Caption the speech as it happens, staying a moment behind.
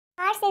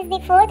Mars is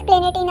the fourth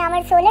planet in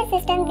our solar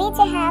system which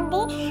have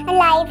the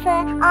life.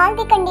 All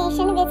the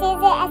condition which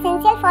is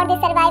essential for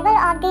the survival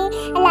of the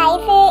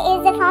life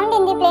is found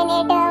in the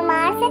planet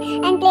Mars,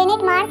 and planet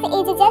Mars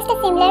is just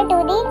similar to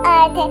the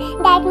Earth.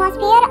 The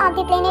atmosphere of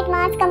the planet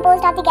Mars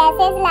composed of the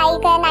gases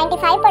like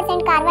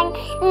 95% carbon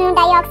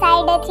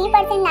dioxide,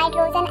 3%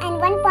 nitrogen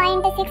and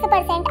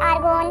 1.6%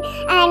 argon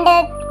and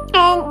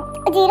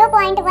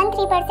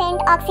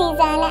 0.13%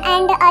 oxygen,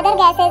 and other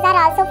gases are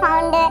also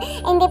found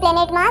in the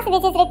planet Mars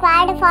which is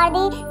required for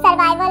the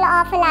survival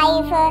of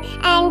life,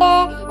 and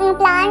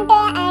plant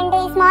and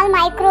small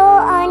micro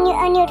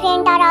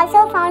nutrient are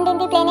also found in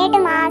the planet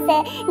Mars.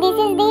 This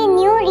is the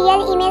new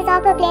real image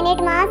of planet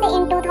Mars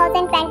in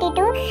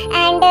 2022,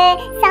 and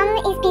some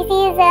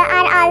species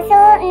are also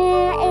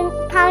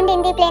found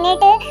in the planet.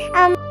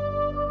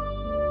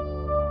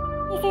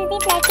 This is the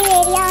plateau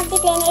area of the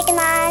planet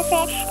Mars,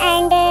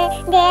 and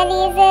there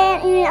is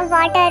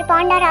water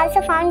pond are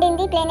also found in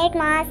the planet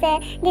Mars.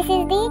 This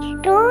is the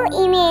true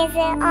image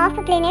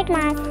of planet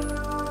Mars.